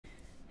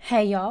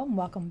Hey y'all,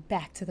 welcome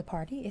back to the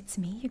party. It's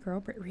me, your girl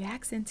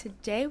BrittReacts, and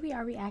today we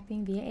are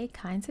reacting via a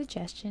kind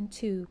suggestion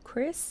to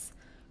Chris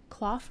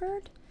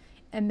Kalfford.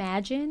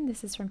 Imagine.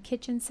 This is from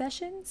Kitchen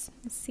Sessions.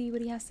 Let's see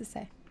what he has to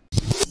say.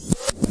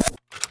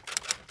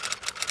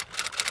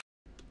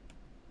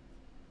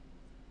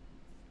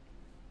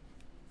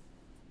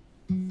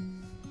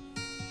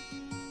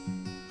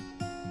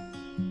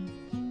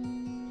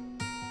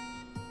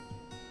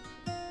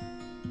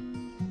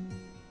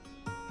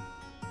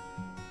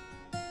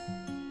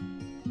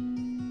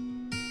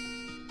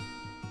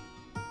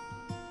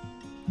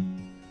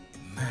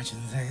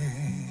 Imagine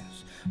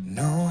there's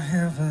no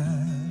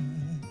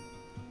heaven.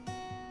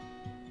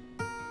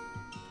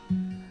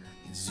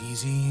 It's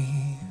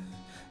easy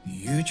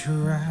if you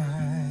try.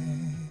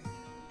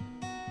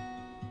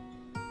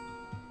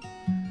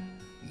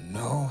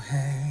 No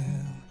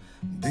hell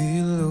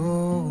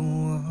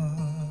below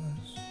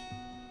us.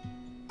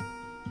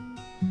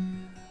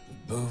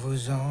 Above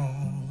us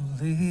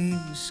only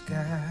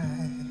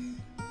sky.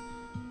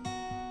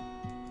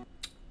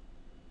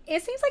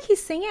 It seems like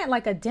he's singing at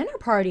like a dinner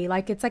party,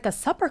 like it's like a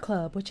supper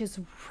club, which is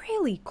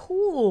really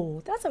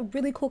cool. That's a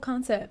really cool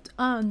concept.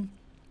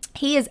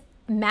 He is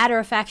matter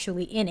of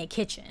factually in a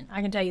kitchen,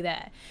 I can tell you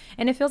that.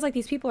 And it feels like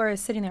these people are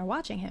sitting there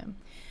watching him.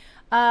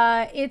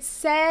 It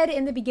said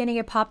in the beginning,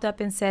 it popped up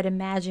and said,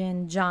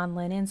 "Imagine John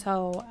Lennon."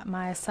 So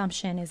my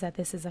assumption is that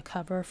this is a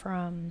cover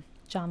from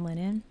John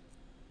Lennon,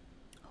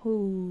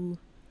 who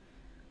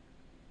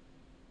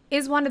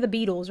is one of the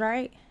Beatles,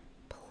 right?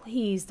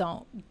 Please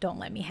don't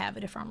let me have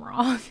it if I'm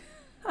wrong.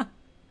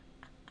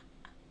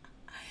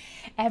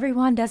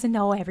 Everyone doesn't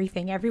know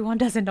everything. Everyone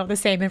doesn't know the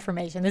same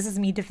information. This is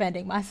me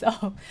defending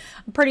myself.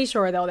 I'm pretty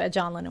sure though that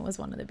John Lennon was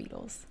one of the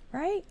Beatles,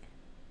 right?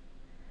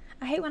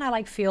 I hate when I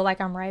like feel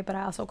like I'm right, but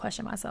I also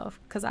question myself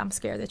because I'm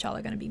scared that y'all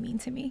are gonna be mean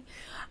to me.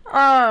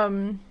 But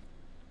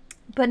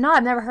no,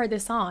 I've never heard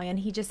this song.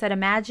 And he just said,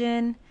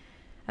 imagine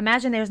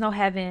there's no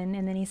heaven,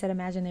 and then he said,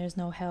 imagine there's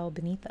no hell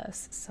beneath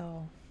us.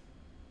 So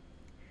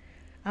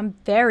I'm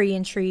very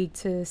intrigued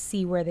to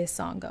see where this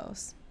song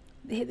goes.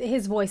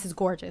 His voice is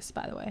gorgeous,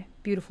 by the way.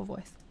 Beautiful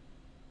voice.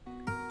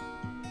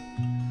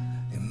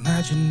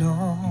 Imagine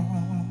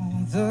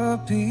all the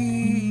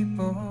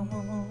people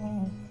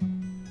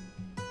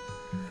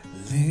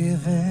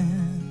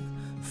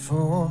living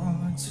for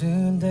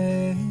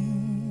today.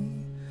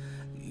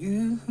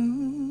 You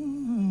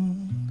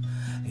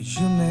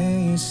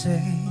may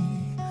say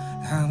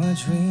I'm a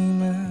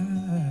dreamer,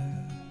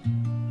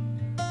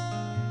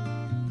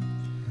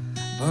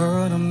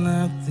 but I'm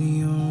not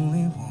the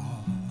only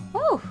one.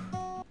 Oh,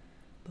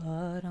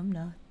 but I'm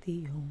not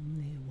the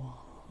only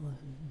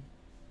one.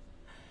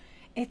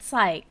 It's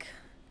like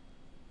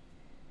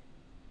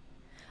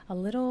a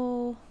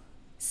little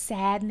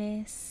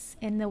sadness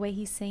in the way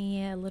he's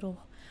singing it, a little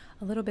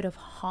bit of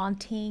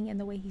haunting in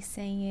the way he's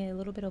saying it, a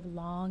little bit of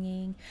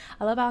longing.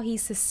 I love how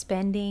he's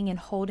suspending and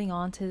holding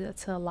on to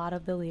a lot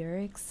of the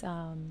lyrics.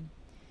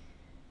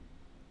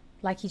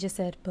 Like he just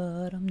said,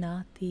 but I'm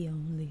not the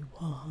only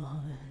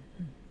one.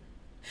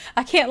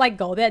 I can't like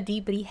go that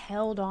deep, but he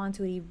held on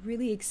to it. He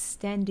really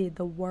extended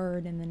the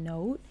word and the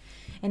note,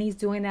 and he's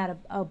doing that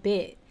a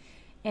bit,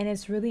 and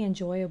it's really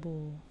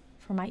enjoyable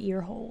for my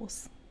ear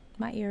holes.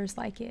 My ears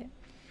like it.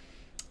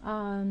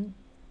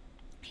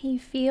 He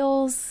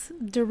feels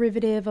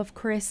derivative of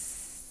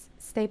Chris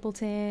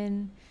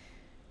Stapleton,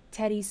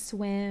 Teddy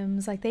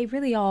Swims. Like they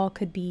really all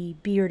could be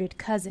bearded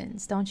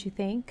cousins, don't you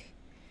think?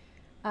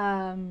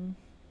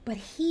 But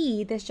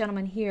this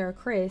gentleman here,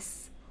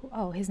 Chris,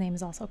 oh, his name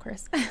is also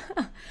Chris.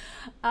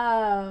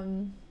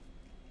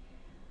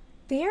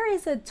 There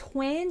is a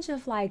twinge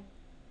of like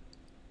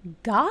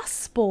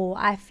gospel,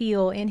 I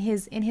feel, in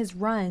his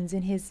runs,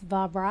 in his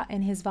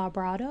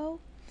vibrato.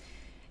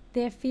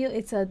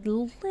 It's a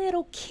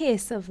little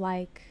kiss of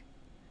like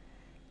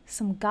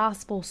some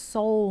gospel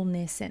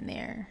soulness in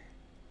there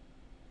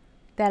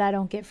that I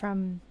don't get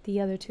from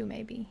the other two,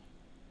 maybe.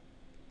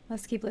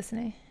 Let's keep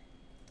listening.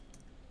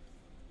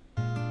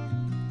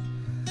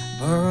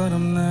 But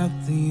I'm not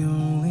the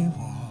only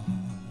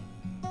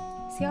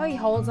one. See how he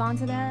holds on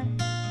to that?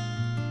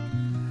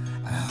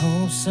 I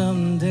hope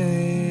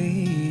someday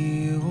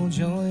you'll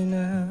join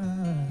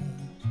us.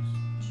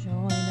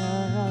 Join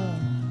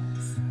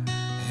us.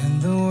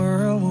 And the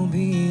world will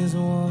be as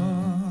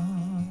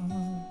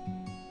one.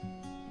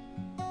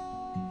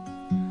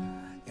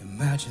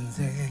 Imagine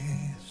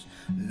there's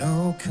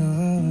no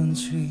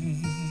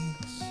countries.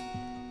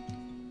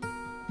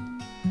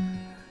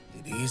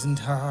 It isn't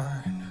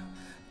hard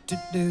to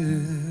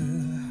do.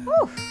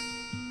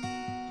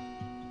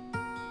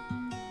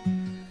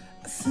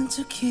 Than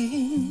to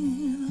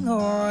kill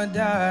or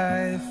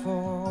die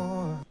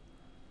for.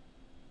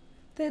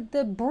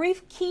 The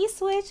brief key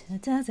switch.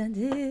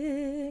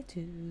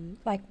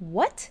 Like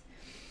what?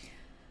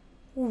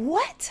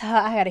 What?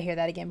 I gotta hear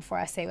that again before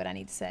I say what I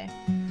need to say.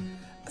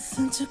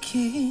 Than to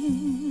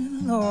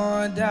kill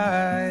or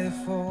die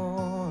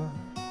for.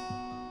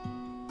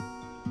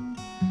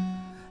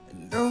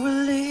 No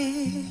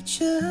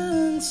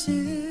religion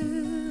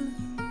to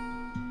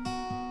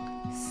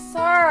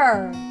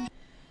sir.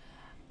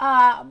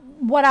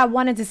 What I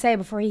wanted to say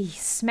before he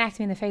smacked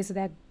me in the face with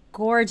that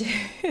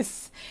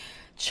gorgeous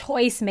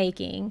choice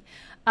making.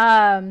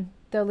 The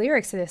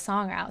lyrics to this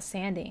song are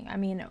outstanding. I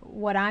mean,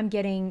 what I'm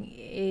getting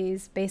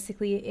is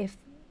basically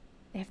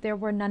if there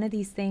were none of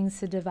these things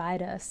to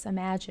divide us,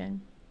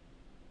 imagine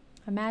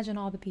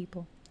all the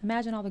people,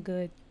 imagine all the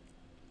good.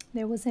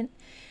 There wasn't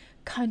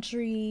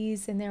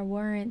countries, and there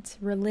weren't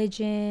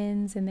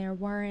religions, and there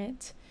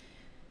weren't,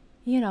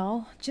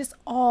 just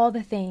all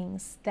the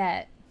things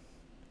that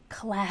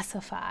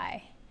classify,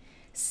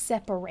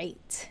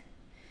 separate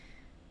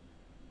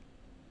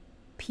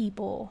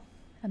people.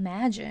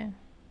 Imagine.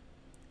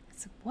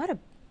 What a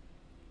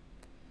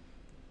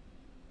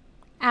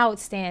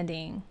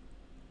outstanding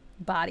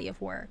body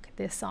of work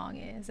this song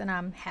is, and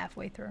I'm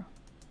halfway through.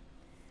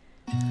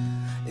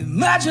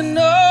 Imagine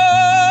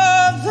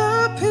all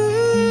the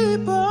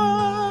people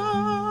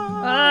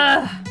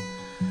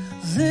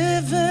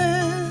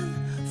living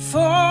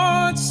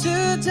for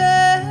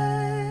today.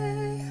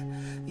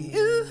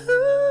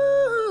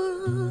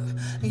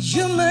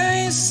 You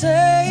may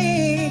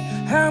say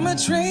I'm a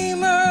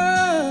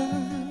dreamer,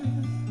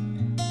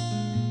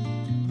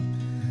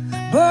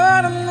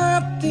 but I'm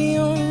not the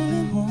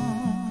only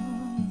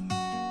one.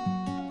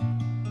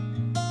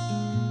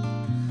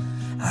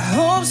 I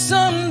hope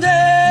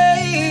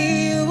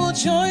someday you will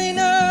join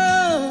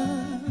us,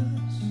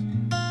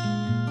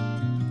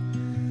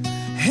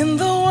 and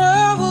the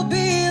world will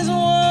be as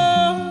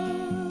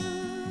one.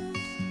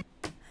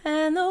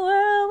 And the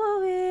world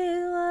will be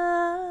as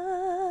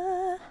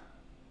one.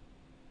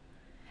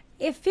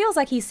 It feels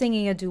like he's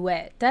singing a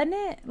duet, doesn't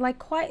it?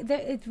 Like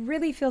it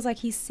really feels like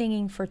he's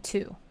singing for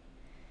two.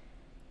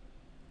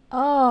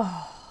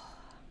 Oh,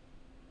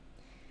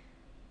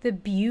 the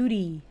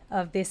beauty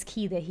of this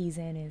key that he's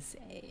in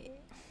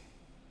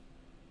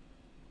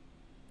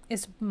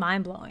it's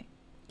mind-blowing,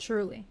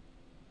 truly.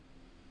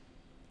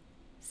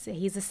 So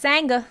he's a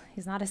singer.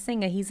 He's not a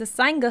singer. He's a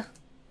singer.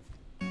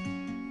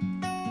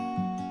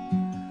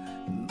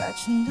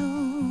 Imagine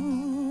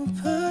no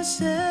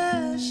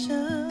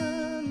possessions.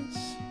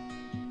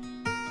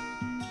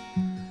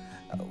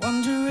 I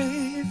wonder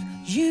if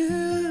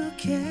you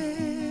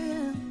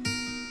can.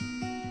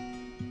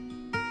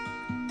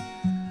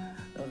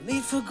 No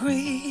need for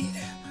greed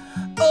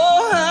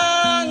or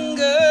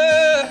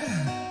hunger.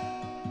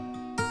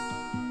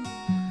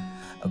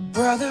 A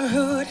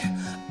brotherhood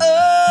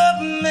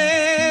of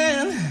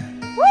man.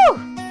 Woo!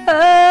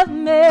 Of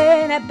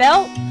man. That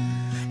belt.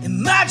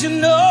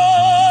 Imagine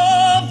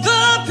all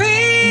the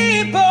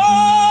people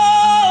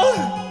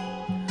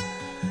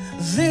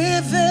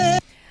living.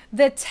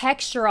 The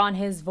texture on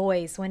his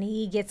voice when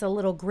he gets a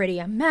little gritty.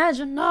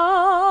 Imagine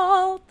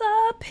all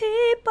the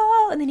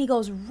people. And then he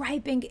goes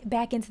right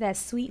back into that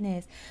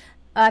sweetness.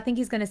 I think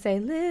he's going to say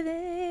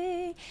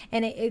living.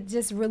 And it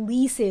just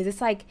releases.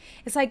 It's like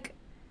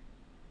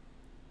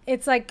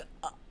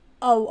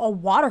a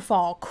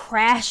waterfall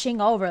crashing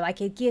over.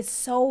 Like it gets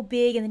so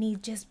big, and then he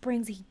just he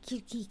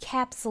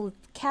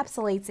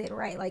encapsulates it,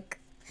 right? Like,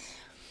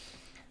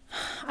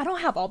 I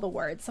don't have all the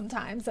words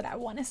sometimes that I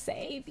want to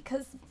say,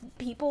 because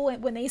people,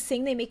 when they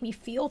sing, they make me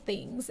feel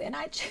things, and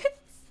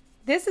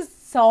this is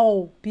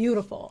so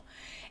beautiful.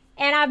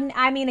 And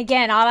I mean,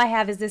 again, all I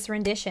have is this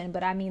rendition,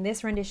 but I mean,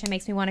 this rendition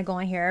makes me want to go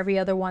and hear every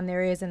other one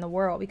there is in the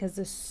world, because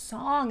the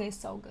song is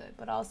so good,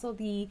 but also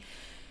the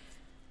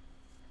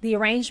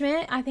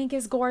arrangement, I think,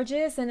 is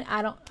gorgeous. And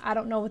I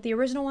don't know what the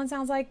original one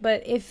sounds like,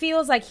 but it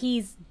feels like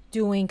he's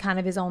doing kind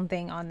of his own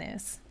thing on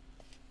this.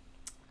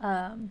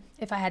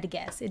 If I had to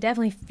guess, it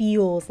definitely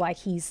feels like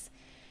he's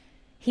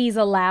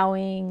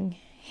allowing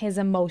his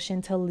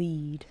emotion to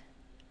lead.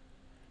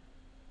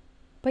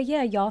 But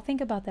yeah, y'all think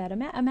about that.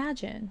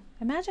 Imagine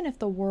if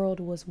the world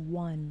was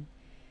one.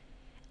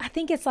 I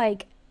think it's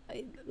like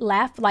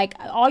laugh, like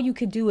all you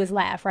could do is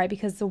laugh, right?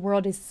 Because the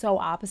world is so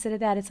opposite of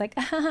that. It's like,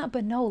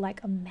 but no,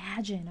 like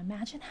imagine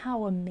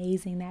how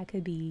amazing that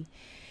could be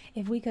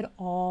if we could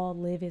all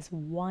live as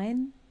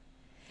one.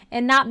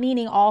 And not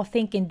meaning all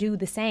think and do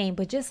the same,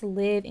 but just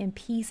live in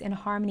peace and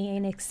harmony,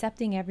 and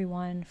accepting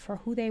everyone for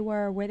who they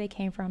were, where they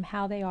came from,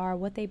 how they are,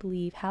 what they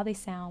believe, how they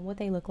sound, what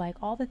they look like,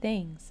 all the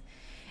things.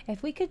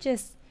 If we could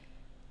just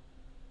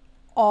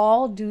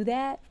all do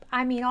that,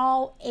 I mean,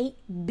 all 8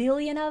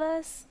 billion of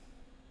us,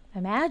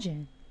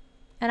 imagine.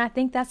 And I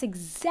think that's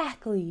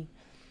exactly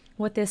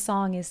what this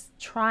song is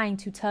trying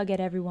to tug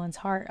at everyone's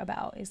heart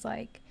about. It's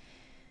like,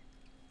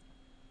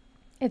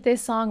 if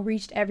this song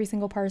reached every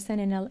single person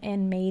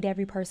and made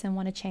every person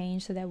want to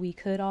change so that we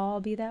could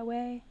all be that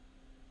way,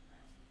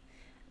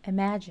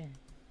 imagine.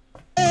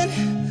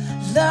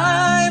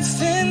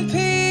 Life in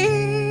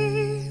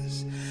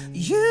peace.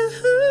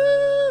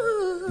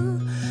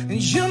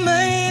 You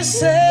may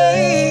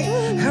say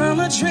I'm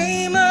a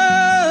dreamer,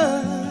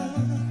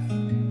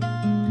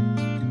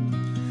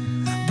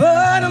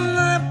 but I'm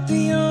not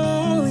the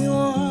only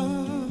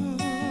one.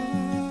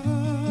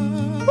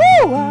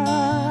 Woo!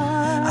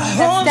 I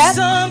hope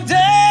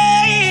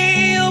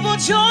someday you will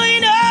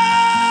join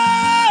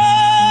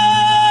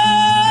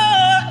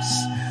us,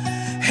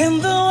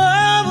 and the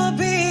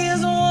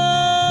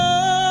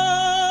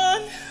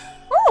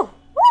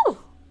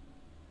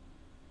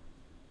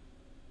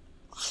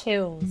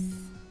chills.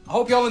 I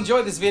hope you all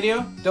enjoyed this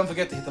video. Don't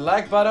forget to hit the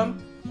like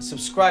button and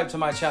subscribe to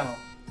my channel.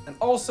 And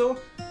also,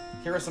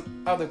 here are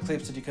some other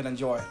clips that you can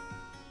enjoy.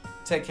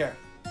 Take care.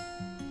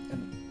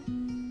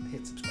 And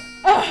hit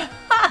subscribe.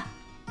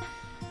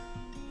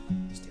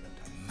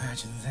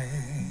 Imagine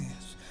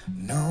there's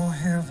no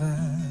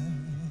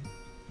heaven.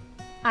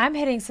 I'm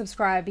hitting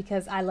subscribe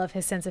because I love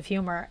his sense of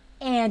humor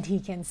and he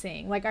can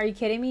sing. Like, are you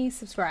kidding me?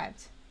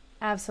 Subscribed.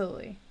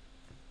 Absolutely.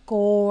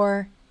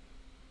 Gorgeous.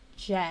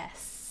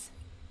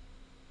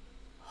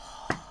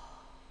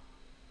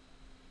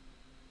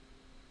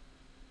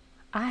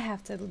 I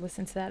have to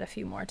listen to that a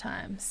few more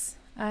times.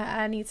 We're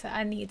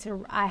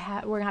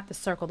gonna have to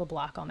circle the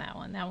block on that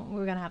one.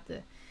 We're gonna have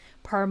to,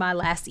 per my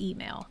last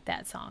email,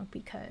 that song,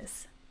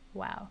 because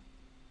wow.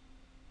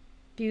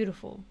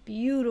 Beautiful,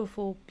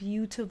 beautiful,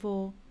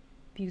 beautiful,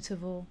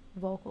 beautiful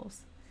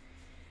vocals.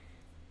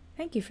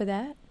 Thank you for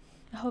that.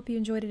 I hope you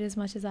enjoyed it as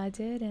much as I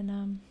did,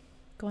 and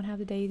go and have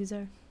the day you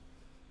deserve.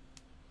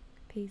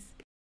 Peace.